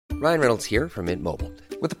Ryan Reynolds here from Mint Mobile.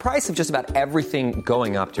 With the price of just about everything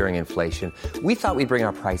going up during inflation, we thought we'd bring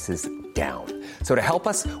our prices down. So to help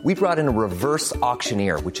us, we brought in a reverse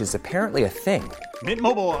auctioneer, which is apparently a thing. Mint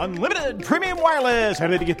Mobile Unlimited Premium Wireless. How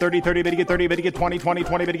to get 30, 30, bit to get 30, bit to get 20, 20,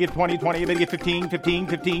 20, bit to get 20, 20, bit to get 15, 15,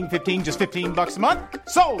 15, 15, just $15 a month?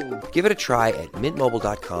 Sold! Give it a try at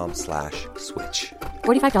mintmobile.com/switch.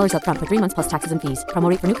 $45 up front for 3 months plus taxes and fees. Promo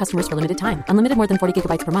rate for new customers for limited time. Unlimited more than 40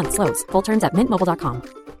 gigabytes per month. Slows full terms at mintmobile.com.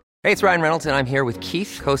 Hey, it's Ryan Reynolds, and I'm here with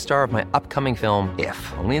Keith, co-star of my upcoming film, If,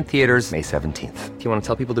 only in theaters May 17th. Do you want to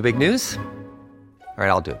tell people the big news? All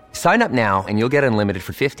right, I'll do it. Sign up now and you'll get unlimited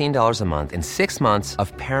for $15 a month and 6 months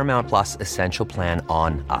of Paramount Plus Essential Plan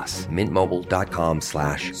on us.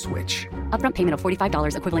 mintmobile.com/switch. Upfront payment of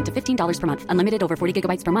 $45 equivalent to $15 per month. Unlimited over 40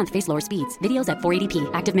 gigabytes per month. Face lower speeds. Videos at 480p.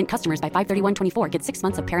 Active Mint customers by 531.24 get 6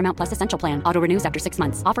 months of Paramount Plus Essential Plan. Auto renews after 6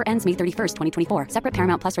 months. Offer ends May 31st, 2024. Separate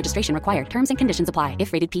Paramount Plus registration required. Terms and conditions apply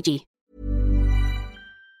if rated PG.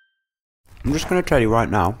 I'm just going to tell you right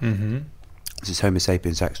now, this is Homo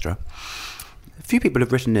Sapiens Extra. A few people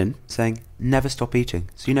have written in saying, never stop eating.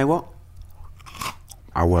 So you know what?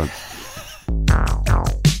 I won't.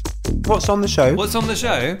 What's on the show? What's on the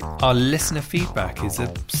show? Our listener feedback is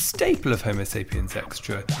a staple of Homo Sapiens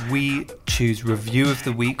Extra. We choose Review of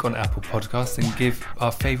the Week on Apple Podcasts and give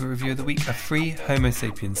our favourite Review of the Week a free Homo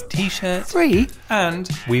Sapiens t-shirt. Free? And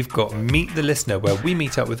we've got Meet the Listener, where we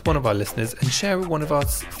meet up with one of our listeners and share one of our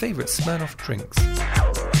favourite Smirnoff drinks.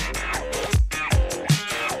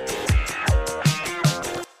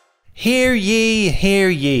 Hear ye, hear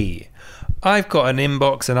ye. I've got an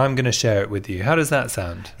inbox and I'm going to share it with you. How does that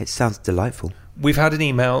sound? It sounds delightful. We've had an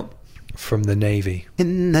email from the Navy.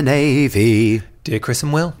 In the Navy. Dear Chris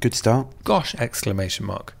and Will. Good start. Gosh, exclamation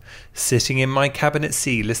mark. Sitting in my cabin at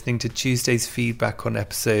sea listening to Tuesday's feedback on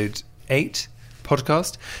episode 8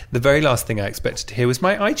 podcast, the very last thing I expected to hear was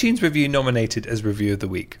my iTunes review nominated as Review of the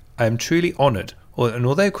Week. I am truly honoured. And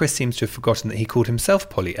although Chris seems to have forgotten that he called himself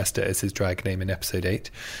Polyester as his drag name in episode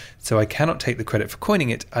 8, so I cannot take the credit for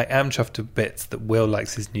coining it, I am chuffed to bits that Will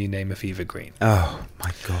likes his new name of Eva Green. Oh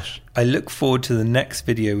my gosh. I look forward to the next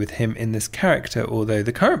video with him in this character, although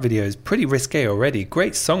the current video is pretty risque already.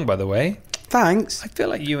 Great song, by the way. Thanks. I feel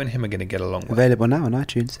like you and him are going to get along well. Available now on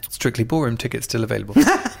iTunes. Strictly Ballroom tickets still available.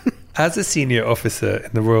 As a senior officer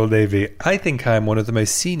in the Royal Navy, I think I am one of the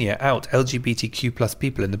most senior out LGBTQ plus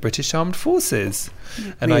people in the British Armed Forces.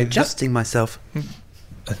 And adjusting myself.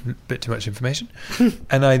 A bit too much information.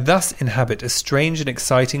 And I thus inhabit a strange and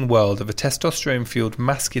exciting world of a testosterone-fueled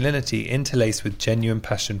masculinity interlaced with genuine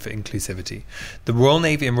passion for inclusivity. The Royal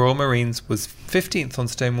Navy and Royal Marines was 15th on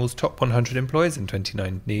Stonewall's top 100 employers in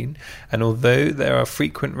 2019, and although there are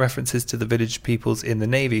frequent references to the village peoples in the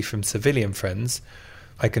Navy from civilian friends,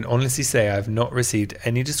 I can honestly say I have not received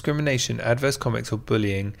any discrimination, adverse comments or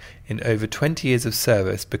bullying in over 20 years of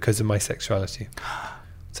service because of my sexuality.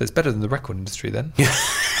 So it's better than the record industry then.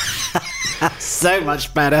 So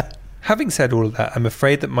much better. Having said all of that, I'm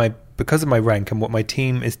afraid that because of my rank and what my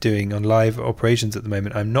team is doing on live operations at the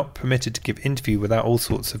moment, I'm not permitted to give interview without all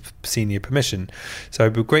sorts of senior permission. So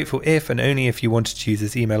I'd be grateful if and only if you wanted to use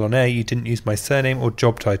this email on air, you didn't use my surname or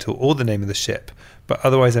job title or the name of the ship. But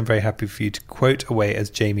otherwise, I'm very happy for you to quote away as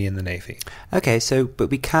Jamie in the Navy. Okay, but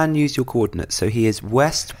we can use your coordinates. So he is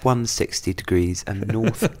west 160 degrees and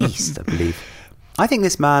northeast, I believe. I think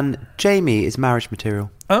this man, Jamie, is marriage material.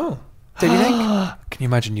 Oh. Don't you think? Can you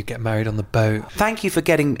imagine you get married on the boat? Thank you for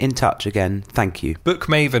getting in touch again. Thank you. Book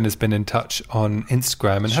Maven has been in touch on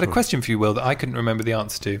Instagram and had a question for you, Will, that I couldn't remember the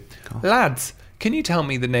answer to. God. Lads, can you tell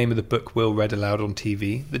me the name of the book Will read aloud on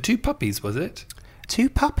TV? The Two Puppies, was it? Two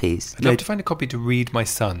Puppies? I'd love to find a copy to read my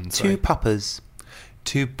son. Two Puppers.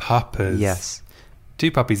 Two Puppers. Yes.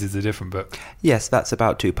 Two Puppies is a different book. Yes, that's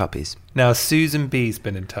about two puppies. Now, Susan B's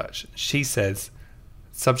been in touch. She says,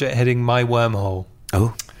 subject heading, My Wormhole.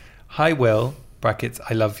 Oh. Hi, Will, brackets,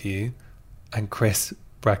 I love you. And Chris,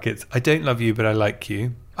 brackets, I don't love you, but I like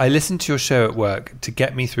you. I listen to your show at work to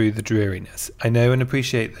get me through the dreariness. I know and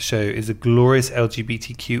appreciate the show is a glorious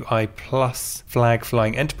LGBTQI plus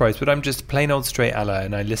flag-flying enterprise, but I'm just a plain old straight ally,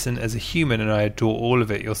 and I listen as a human, and I adore all of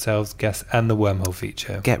it, yourselves, guests, and the wormhole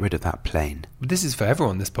feature. Get rid of that plane. This is for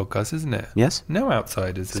everyone, this podcast, isn't it? Yes. No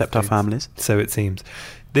outsiders. Except our families. So it seems.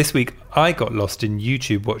 This week, I got lost in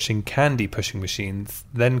YouTube watching candy pushing machines,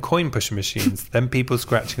 then coin pushing machines, then people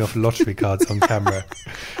scratching off lottery cards on camera.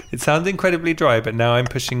 It sounds incredibly dry, but now I'm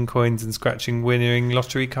pushing coins and scratching winning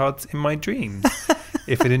lottery cards in my dreams.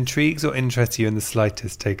 If it intrigues or interests you in the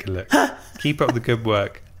slightest, take a look. Keep up the good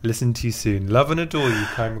work. Listen to you soon. Love and adore you.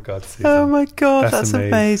 Kind regards, Susan. Oh my God, that's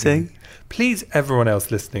amazing. Please, everyone else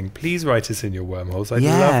listening, please write us in your wormholes. I'd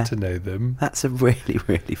Yeah. love to know them. That's a really,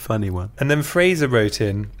 really funny one. And then Fraser wrote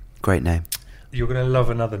in, Great name. you're going to love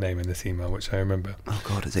another name in this email, which I remember. Oh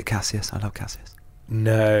God, is it Cassius? I love Cassius.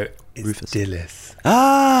 No, it's Rufus. Dillis.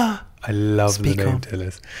 Ah! I love Speak the name on.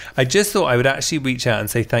 Dillis. I just thought I would actually reach out and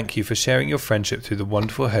say thank you for sharing your friendship through the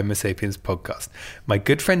wonderful Homo Sapiens podcast. My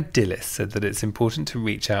good friend Dillis said that it's important to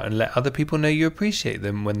reach out and let other people know you appreciate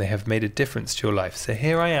them when they have made a difference to your life. So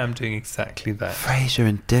here I am doing exactly that. Fraser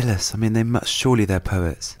and Dillis. I mean, surely they're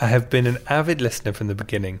poets. I have been an avid listener from the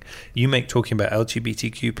beginning. You make talking about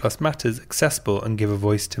LGBTQ plus matters accessible and give a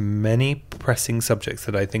voice to many pressing subjects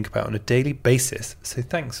that I think about on a daily basis. So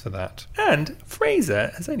thanks for that. And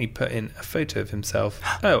Fraser has only put in a photo of himself.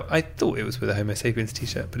 Oh, I thought it was with a Homo Sapiens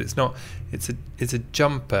t-shirt, but it's not. It's a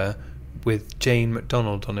jumper with Jane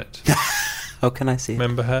McDonald on it. Oh, can I see it?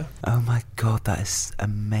 Remember her? Oh my God, that is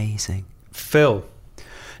amazing. Phil.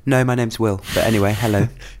 No, my name's Will. But anyway, hello.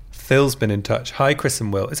 Phil's been in touch. Hi, Chris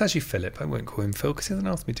and Will. It's actually Philip. I won't call him Phil because he hasn't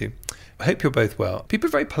asked me to. I hope you're both well. People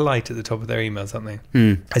are very polite at the top of their emails, aren't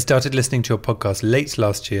they? I started listening to your podcast late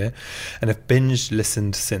last year and have binge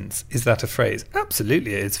listened since. Is that a phrase?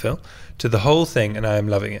 Absolutely it is, Phil. To the whole thing, and I am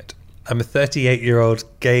loving it. I'm a 38-year-old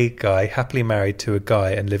gay guy happily married to a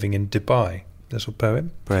guy and living in Dubai. Little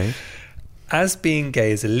poem. Brave. As being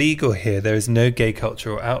gay is illegal here, there is no gay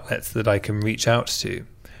culture or outlets that I can reach out to.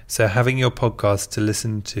 So having your podcast to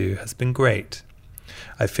listen to has been great.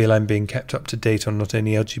 I feel I'm being kept up to date on not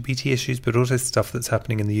only LGBT issues, but also stuff that's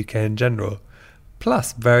happening in the UK in general.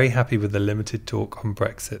 Plus, very happy with the limited talk on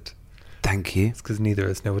Brexit. Thank you. It's because neither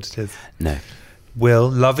of us know what it is. No. Will,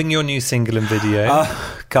 loving your new single and video.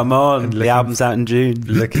 Oh, come on. And The album's out in June.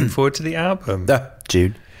 Looking forward to the album.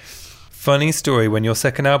 June. Funny story, when your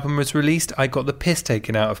second album was released, I got the piss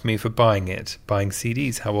taken out of me for buying it. Buying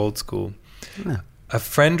CDs, how old school. Oh. A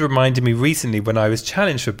friend reminded me recently when I was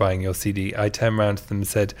challenged for buying your CD, I turned around to them and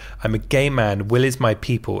said, I'm a gay man, Will is my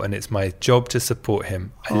people, and it's my job to support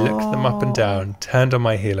him. I looked them up and down, turned on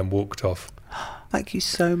my heel and walked off. Thank you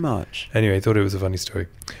so much. Anyway, I thought it was a funny story.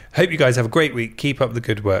 Hope you guys have a great week. Keep up the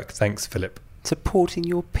good work. Thanks, Philip. Supporting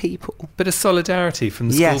your people. Bit of solidarity from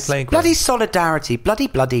the school playground. Bloody solidarity. Bloody.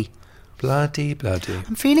 Bloody.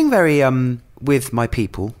 I'm feeling very with my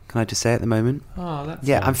people, can I just say at the moment? Oh, that's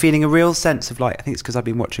Yeah, nice. I'm feeling a real sense of I think it's because I've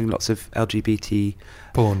been watching lots of LGBT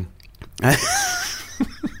porn.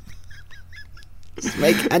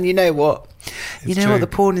 And you know what? It's What? true. The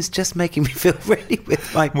porn is just making me feel really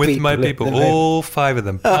with my people. With my at people, the moment. all 5 of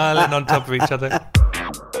them, piling on top of each other.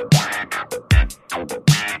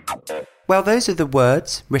 Well, those are the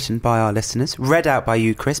words written by our listeners, read out by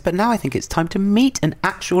you, Chris. But now I think it's time to meet an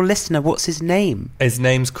actual listener. What's his name? His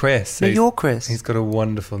name's Chris. No, you're Chris. He's got a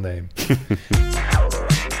wonderful name.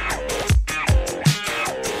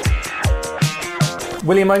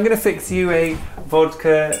 William, I'm going to fix you a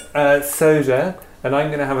vodka soda, and I'm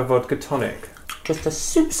going to have a vodka tonic. Just a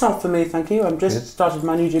soup salt for me, thank you. I've just started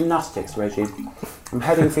my new gymnastics regime. I'm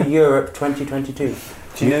heading for Europe 2022.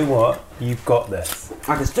 Do you know what? You've got this.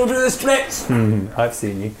 I can still do the splits. I've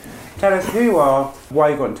seen you. Tell us who you are, why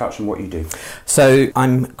you got in touch and what you do. So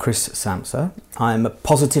I'm Chris Samsa. I'm a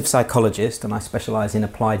positive psychologist and I specialise in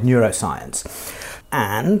applied neuroscience.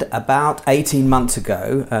 And about 18 months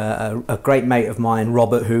ago, a great mate of mine,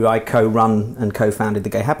 Robert, who I co-run and co-founded the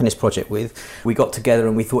Gay Happiness Project with, we got together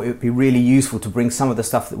and we thought it would be really useful to bring some of the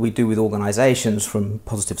stuff that we do with organisations, from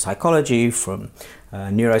positive psychology, from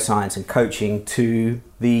neuroscience and coaching, to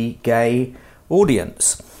the gay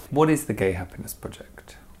audience. What is the Gay Happiness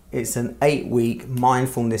Project? It's an 8-week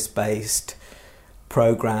mindfulness-based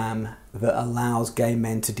program that allows gay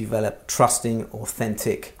men to develop trusting,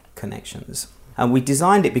 authentic connections. And we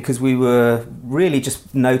designed it because we were really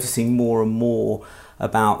just noticing more and more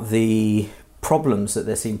about the problems that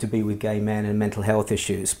there seem to be with gay men and mental health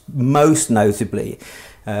issues. Most notably,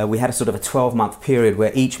 we had a sort of a 12-month period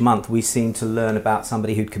where each month we seemed to learn about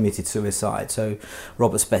somebody who'd committed suicide. So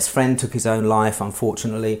Robert's best friend took his own life,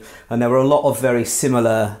 unfortunately, and there were a lot of very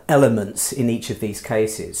similar elements in each of these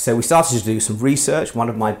cases. So we started to do some research. One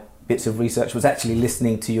of my bits of research was actually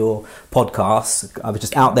listening to your podcast. I was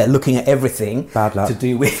just out there looking at everything Bad luck. to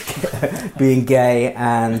do with being gay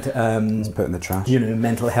and Put in the trash.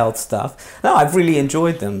 mental health stuff. No, I've really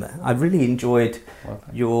enjoyed them. I've really enjoyed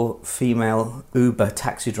your female Uber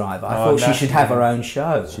taxi driver. I thought she should have her own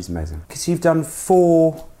show. She's amazing. Because you've done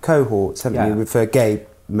 4 cohorts, haven't you, for gay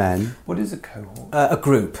men. What is a cohort? A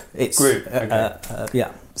group. It's Group, okay.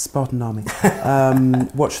 yeah. Spartan Army.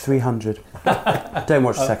 Watch 300. Don't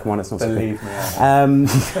watch the second one, it's not so good. Believe me.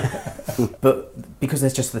 But because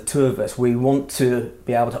there's just the two of us, we want to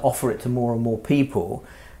be able to offer it to more and more people,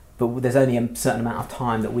 but there's only a certain amount of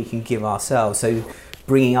time that we can give ourselves. So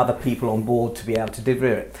bringing other people on board to be able to deliver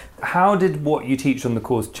it. How did what you teach on the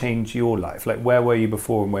course change your life? Like, where were you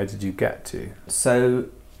before and where did you get to? So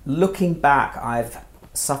looking back, I've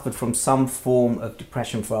suffered from some form of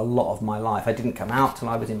depression for a lot of my life. I didn't come out till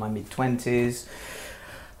I was in my mid-20s.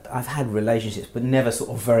 I've had relationships, but never sort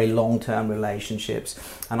of very long-term relationships.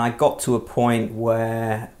 And I got to a point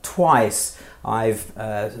where twice I've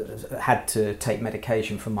had to take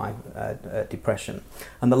medication for my depression.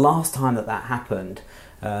 And the last time that happened,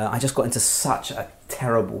 I just got into such a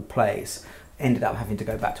terrible place. Ended up having to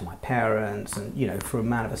go back to my parents, and you know, for a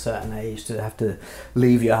man of a certain age to have to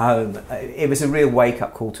leave your home, it was a real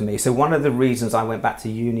wake-up call to me. So one of the reasons I went back to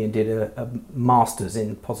uni and did a master's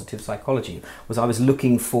in positive psychology was I was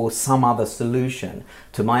looking for some other solution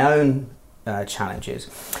to my own challenges.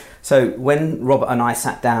 So when Robert and I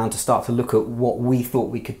sat down to start to look at what we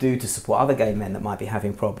thought we could do to support other gay men that might be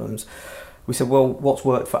having problems, we said, well, what's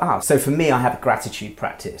worked for us? So for me, I have a gratitude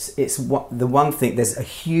practice. It's the one thing, there's a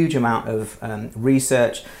huge amount of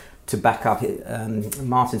research to back up it.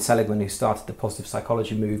 Martin Seligman, who started the positive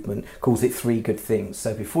psychology movement, calls it 3 good things.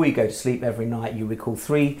 So before you go to sleep every night, you recall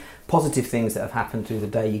 3 positive things that have happened through the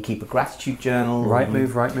day. You keep a gratitude journal. Right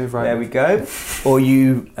move. There we go. Or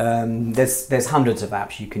you, there's hundreds of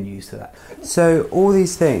apps you can use for that. So all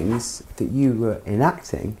these things that you were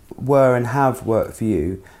enacting were and have worked for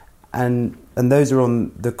you, and those are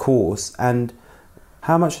on the course. And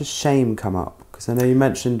how much has shame come up? Because I know you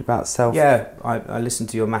mentioned about self... Yeah, I listened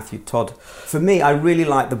to your Matthew Todd. For me, I really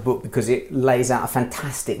like the book because it lays out a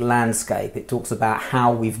fantastic landscape. It talks about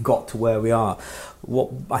how we've got to where we are.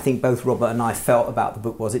 What I think both Robert and I felt about the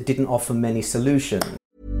book was it didn't offer many solutions.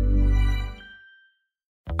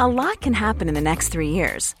 A lot can happen in the next 3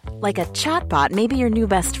 years. Like a chatbot may be your new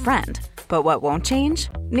best friend. But what won't change?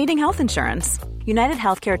 Needing health insurance. United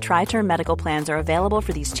Healthcare Tri-Term Medical Plans are available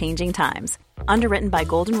for these changing times. Underwritten by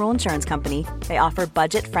Golden Rule Insurance Company, they offer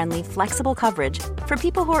budget-friendly, flexible coverage for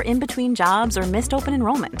people who are in between jobs or missed open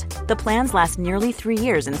enrollment. The plans last nearly 3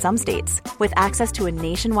 years in some states, with access to a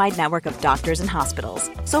nationwide network of doctors and hospitals.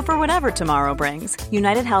 So for whatever tomorrow brings,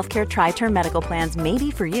 United Healthcare Tri-Term Medical Plans may be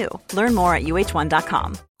for you. Learn more at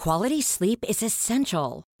uh1.com. Quality sleep is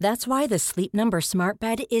essential. That's why the Sleep Number Smart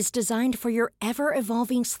Bed is designed for your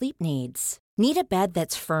ever-evolving sleep needs. Need a bed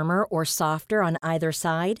that's firmer or softer on either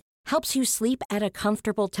side? Helps you sleep at a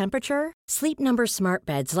comfortable temperature? Sleep Number Smart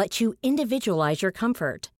Beds let you individualize your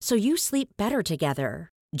comfort, so you sleep better together.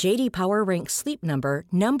 J.D. Power ranks Sleep Number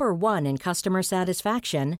number 1 in customer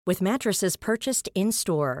satisfaction with mattresses purchased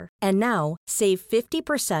in-store. And now, save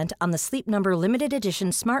 50% on the Sleep Number Limited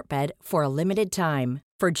Edition Smart Bed for a limited time.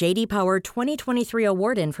 For J.D. Power 2023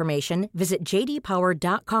 award information, visit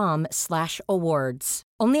jdpower.com/awards.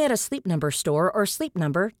 Only at a Sleep Number store or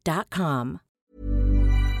sleepnumber.com.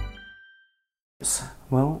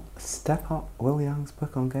 Well, step up Will Young's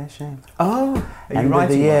book on gay shame. Oh, are you End of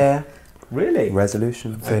the year. Really?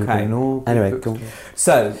 Resolution. Okay. Anyway, go on.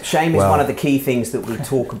 So shame is one of the key things that we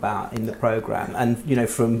talk about in the program. And you know,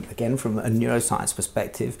 from a neuroscience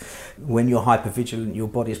perspective, when you're hypervigilant, your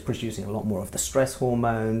body is producing a lot more of the stress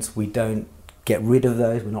hormones. We don't get rid of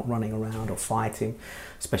those. We're not running around or fighting,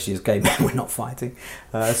 especially as gay men. We're not fighting,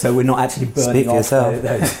 so we're not actually burning off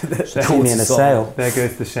those Call me in a sale. There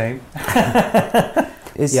goes the shame.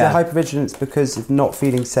 Is the hypervigilance because of not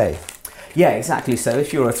feeling safe? Yeah, exactly. So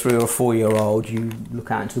if you're a 3 or 4 year old, you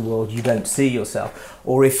look out into the world, you don't see yourself.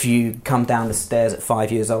 Or if you come down the stairs at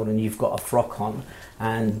 5 years old and you've got a frock on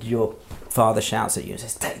and your father shouts at you and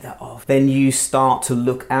says, take that off, then you start to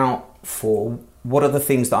look out for what are the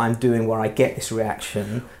things that I'm doing where I get this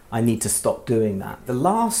reaction. I need to stop doing that. The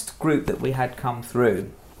last group that we had come through,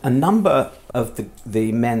 a number of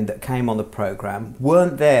the men that came on the programme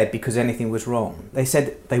weren't there because anything was wrong. They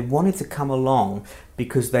said they wanted to come along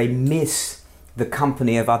because they miss the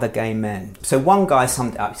company of other gay men. So one guy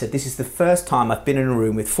summed it up. He said, this is the first time I've been in a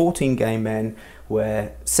room with 14 gay men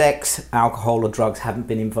where sex, alcohol or drugs haven't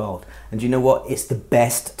been involved. And you know what? It's the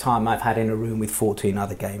best time I've had in a room with 14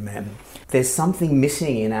 other gay men. There's something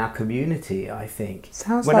missing in our community, I think.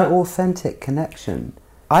 Sounds like authentic connection.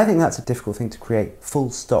 I think that's a difficult thing to create, full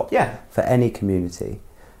stop, for any community.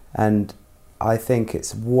 And I think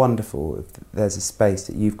it's wonderful if there's a space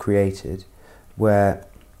that you've created where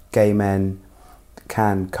gay men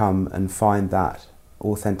can come and find that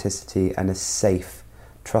authenticity and a safe,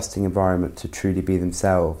 trusting environment to truly be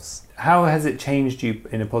themselves. How has it changed you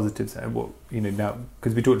in a positive sense? What, now,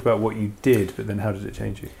 because we talked about what you did, but then how did it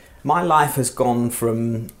change you? My life has gone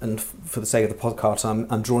from, and for the sake of the podcast,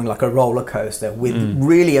 I'm drawing like a roller coaster with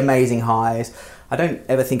really amazing highs. I don't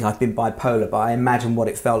ever think I've been bipolar, but I imagine what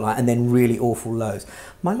it felt like, and then really awful lows.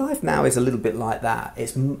 My life now is a little bit like that.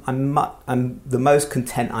 I'm the most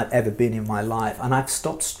content I've ever been in my life, and I've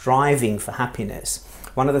stopped striving for happiness.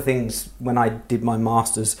 One of the things when I did my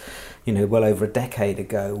master's, well over a decade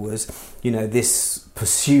ago, was, this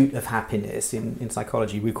pursuit of happiness. In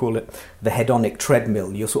psychology, we call it the hedonic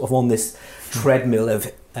treadmill. You're sort of on this treadmill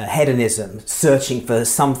of hedonism, searching for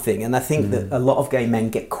something. And I think that a lot of gay men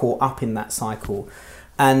get caught up in that cycle.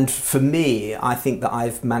 And for me, I think that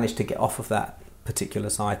I've managed to get off of that particular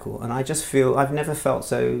cycle. And I just feel I've never felt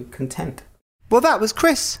so content. Well, that was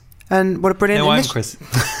Chris. And what a brilliant I'm Chris.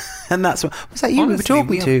 And that's what was that you Honestly, were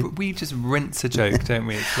talking to? We just rinse a joke, don't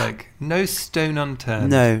we? It's like no stone unturned.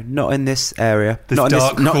 No, not in this area. Not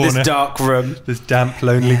in this dark room. This damp,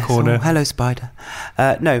 lonely corner. Oh, hello, Spider.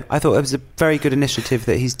 No, I thought it was a very good initiative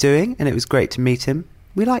that he's doing, and it was great to meet him.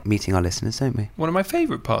 We like meeting our listeners, don't we? One of my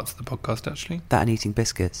favourite parts of the podcast, actually. That and eating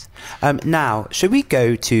biscuits. Now, should we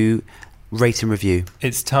go to rate and review?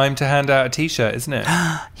 It's time to hand out a T-shirt, isn't it?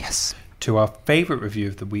 Yes. To our favourite review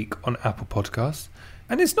of the week on Apple Podcasts.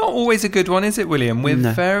 And it's not always a good one, is it, William? We're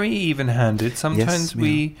very even-handed. Sometimes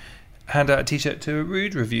we hand out a T-shirt to a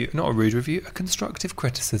rude review. Not a rude review, a constructive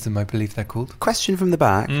criticism, I believe they're called. Question from the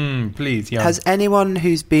back. Please, yeah. Has anyone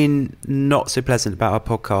who's been not so pleasant about our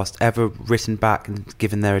podcast ever written back and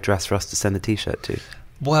given their address for us to send the T-shirt to?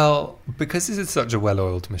 Well, because this is such a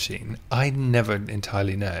well-oiled machine, I never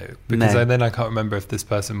entirely know. Because then I can't remember if this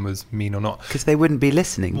person was mean or not. Because they wouldn't be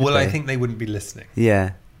listening, Well, I think they wouldn't be listening.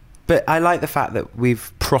 Yeah. But I like the fact that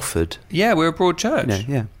we've proffered. Yeah, we're a broad church.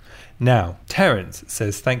 Yeah. Now, Terence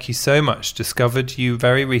says, thank you so much. Discovered you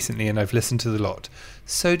very recently and I've listened to the lot.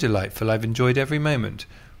 So delightful. I've enjoyed every moment.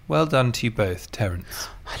 Well done to you both, Terence.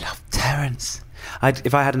 I love Terence.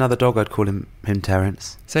 If I had another dog, I'd call him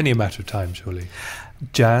Terence. It's only a matter of time, surely.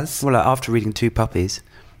 Jazz. Well, after reading 2 puppies.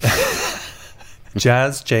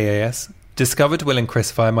 Jazz, Jas. Discovered Will and Chris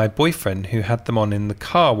via my boyfriend, who had them on in the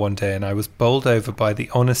car one day, and I was bowled over by the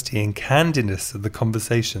honesty and candidness of the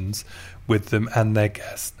conversations with them and their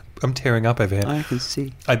guests. I'm tearing up over here. I can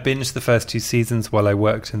see. I binged the first 2 seasons while I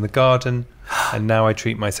worked in the garden, and now I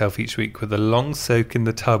treat myself each week with a long soak in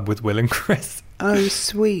the tub with Will and Chris. Oh,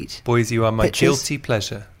 sweet. Boys, you are my guilty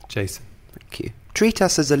pleasure. Jason. Thank you. Treat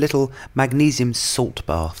us as a little magnesium salt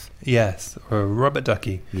bath. Yes, or a rubber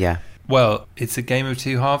ducky. Yeah. Well, it's a game of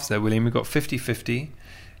 2 halves there, William. We've got 50-50.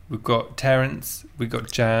 We've got Terence. We've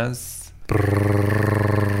got Jazz.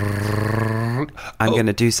 I'm going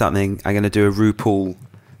to do something. I'm going to do a RuPaul,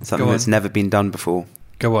 something that's never been done before.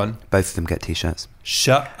 Go on. Both of them get T-shirts.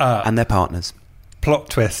 Shut up. And their partners. Plot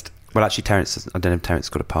twist. Well, actually, Terence, I don't know if Terence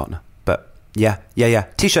got a partner. But yeah.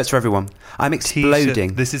 T-shirts for everyone. I'm exploding.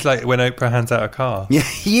 T-shirt. This is like when Oprah hands out a car. Yeah,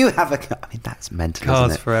 you have a car. I mean, that's mental,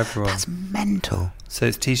 Cars isn't it? for everyone. That's mental. So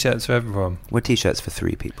it's T-shirts for everyone. We're T-shirts for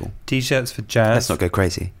 3 people. T-shirts for Jazz. Let's not go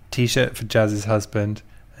crazy. T-shirt for Jazz's husband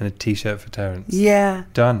and a T-shirt for Terence. Yeah.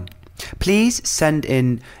 Done. Please send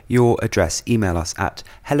in your address. Email us at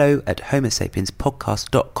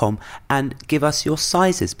hello@homosapienspodcast.com and give us your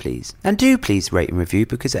sizes, please. And do please rate and review,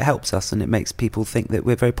 because it helps us and it makes people think that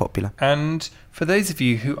we're very popular. And for those of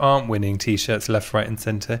you who aren't winning T-shirts left, right and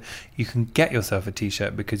centre, you can get yourself a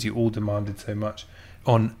T-shirt because you all demanded so much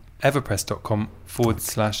on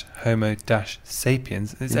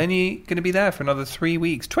everpress.com/homo-sapiens. It's only going to be there for another 3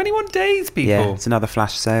 weeks. 21 days, people. Yeah, it's another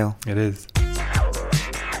flash sale. It is.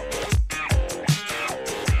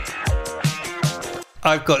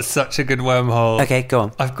 I've got such a good wormhole. Okay, go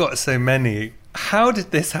on. I've got so many. How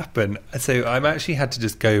did this happen? So I've actually had to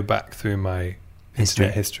just go back through my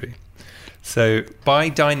internet history. So buy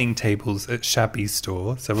dining tables at Shabby's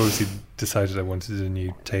store. So I've obviously decided I wanted a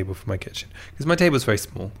new table for my kitchen because my table's very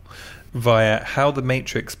small. Via How the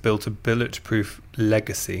Matrix Built a Bulletproof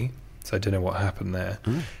Legacy. So I don't know what happened there.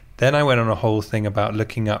 Then I went on a whole thing about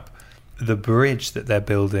looking up the bridge that they're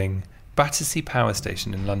building. Battersea Power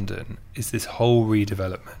Station in London is this whole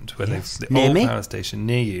redevelopment where the old power station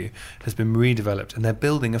near you has been redeveloped, and they're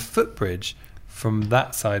building a footbridge from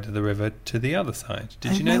that side of the river to the other side.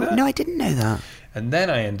 Did you know that? No, I didn't know that. And then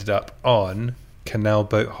I ended up on canal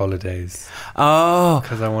boat holidays. Oh.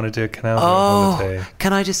 Because I want to do a canal boat holiday.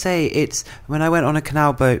 Can I just say, it's when I went on a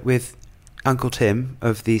canal boat with Uncle Tim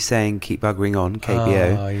of the Saying Keep Buggering On,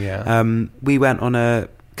 KBO. Oh, yeah. We went on a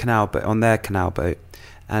canal boat, on their canal boat.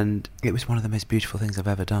 And it was one of the most beautiful things I've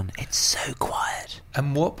ever done. It's so quiet.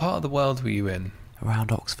 And what part of the world were you in?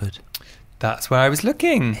 Around Oxford. That's where I was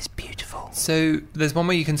looking. It's beautiful. So there's one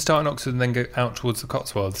where you can start in Oxford and then go out towards the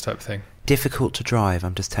Cotswolds type thing. Difficult to drive,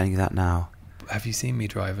 I'm just telling you that now. Have you seen me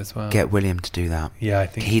drive as well? Get William to do that. Yeah, I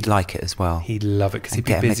think he'd like it as well. He'd love it because he'd And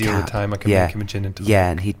be get him a busy all the cab. time. I can make him a gin and tonic. Yeah,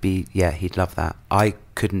 and he'd love that. I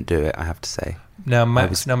couldn't do it, I have to say. Now,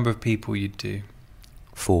 max number of people you'd do?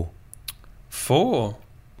 4. 4?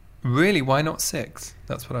 Really? Why not 6?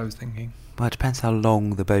 That's what I was thinking. Well, it depends how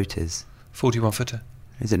long the boat is. 41-footer.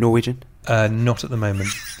 Is it Norwegian? Not at the moment.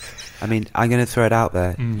 I mean, I'm going to throw it out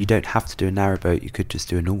there. You don't have to do a narrow boat. You could just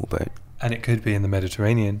do a normal boat. And it could be in the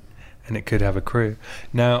Mediterranean. And it could have a crew.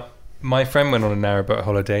 Now, my friend went on a narrowboat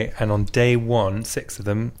holiday, and on day 1, 6 of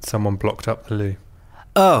them, someone blocked up the loo.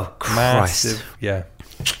 Oh, Christ. Massive, yeah.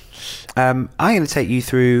 I'm going to take you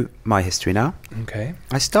through my history now. Okay.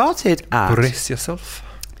 I started at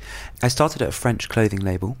a French clothing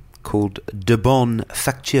label called De Bonne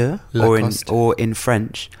Facture, or in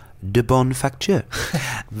French, De Bonne Facture.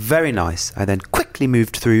 Very nice. I then quickly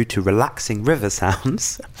moved through to relaxing river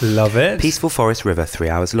sounds. Love it. Peaceful Forest River, 3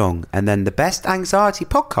 hours long. And then the Best Anxiety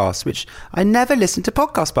podcast, which I never listened to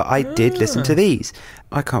podcasts, but I did listen to these.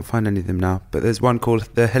 I can't find any of them now, but there's one called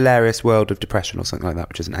The Hilarious World of Depression or something like that,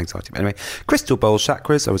 which is an anxiety. But anyway, Crystal Bowl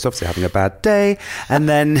Chakras, I was obviously having a bad day. And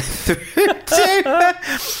then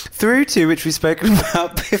through to which we've spoken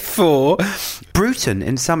about before, Bruton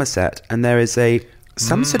in Somerset. And there is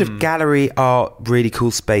some sort of gallery art, really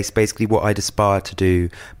cool space, basically what I'd aspire to do,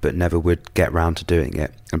 but never would get round to doing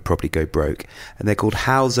it and probably go broke. And they're called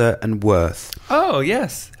Hauser and Wirth. Oh,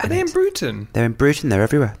 yes. Are they in Bruton? They're in Bruton, they're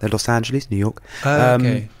everywhere. They're Los Angeles, New York,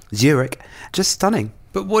 okay. Zurich. Just stunning.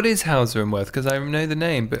 But what is Hauser and Wirth? Because I know the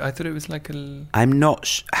name, but I thought it was like a... I'm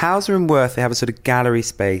not... Hauser and Wirth, they have a sort of gallery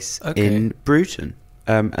space in Bruton.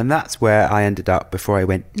 And that's where I ended up before I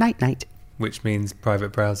went night-night. Which means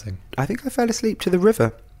private browsing. I think I fell asleep to the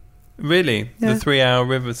river. Really? Yeah. The 3-hour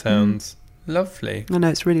river sounds lovely. No,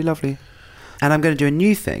 it's really lovely. And I'm going to do a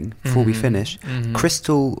new thing before we finish.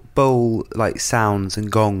 Crystal bowl, like sounds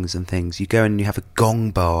and gongs and things. You go and you have a gong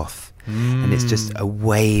bath. And it's just a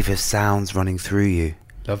wave of sounds running through you.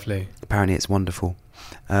 Lovely. Apparently it's wonderful.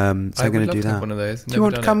 So I'm going to do that. Have one of those. Do you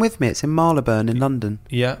want to come with me? It's in Marylebone in London.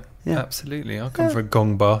 Yeah, absolutely. I'll come for a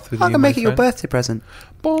gong bath with you. I can make it your birthday present.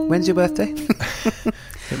 Bong. When's your birthday?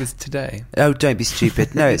 It was today. Oh, don't be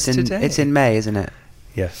stupid. No, it's in May, isn't it?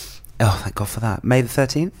 Yes. Oh, thank God for that. May the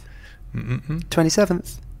 13th?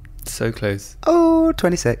 27th? So close. Oh,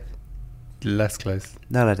 26th. Less close.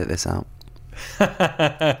 They'll edit this out.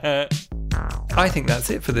 I think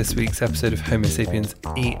that's it for this week's episode of Homo Sapiens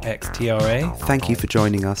EXTRA. Thank you for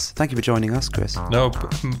joining us. Thank you for joining us, Chris. No,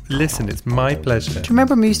 listen, it's my pleasure. Do you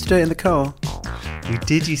remember when we used to do it in the car? We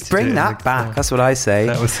did used to Bring do it that back. That's what I say.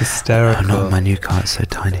 That was hysterical. Oh, no, my new car is so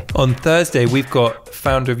tiny. On Thursday, we've got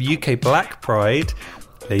founder of UK Black Pride,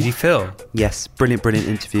 Lady Phil. Yes, brilliant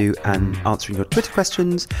interview and answering your Twitter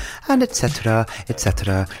questions and etc.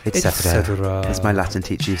 As my Latin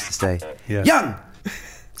teacher used to say. Yeah. Young!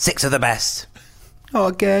 6 of the best. Oh,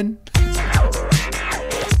 again.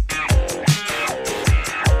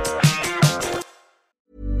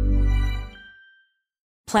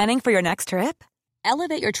 Planning for your next trip?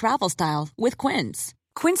 Elevate your travel style with Quince.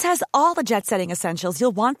 Quince has all the jet-setting essentials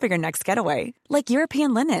you'll want for your next getaway, like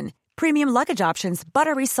European linen, premium luggage options,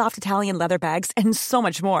 buttery soft Italian leather bags, and so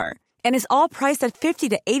much more. And is all priced at 50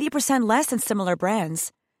 to 80% less than similar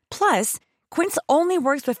brands. Plus, Quince only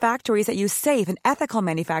works with factories that use safe and ethical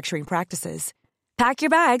manufacturing practices. Pack your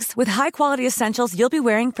bags with high-quality essentials you'll be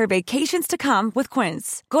wearing for vacations to come with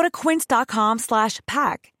Quince. Go to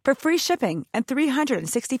quince.com/pack for free shipping and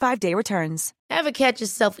 365-day returns. Ever catch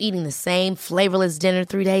yourself eating the same flavorless dinner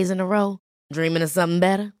 3 days in a row? Dreaming of something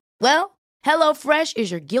better? Well, HelloFresh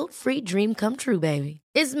is your guilt-free dream come true, baby.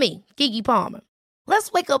 It's me, Keke Palmer.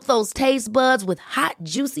 Let's wake up those taste buds with hot,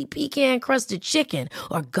 juicy pecan-crusted chicken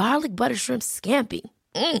or garlic butter shrimp scampi.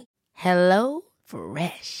 Hello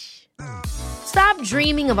Fresh. Stop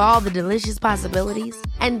dreaming of all the delicious possibilities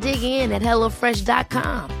and dig in at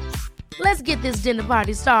HelloFresh.com. Let's get this dinner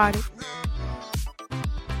party started.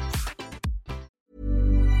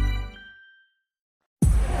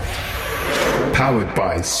 Powered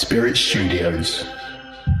by Spirit Studios.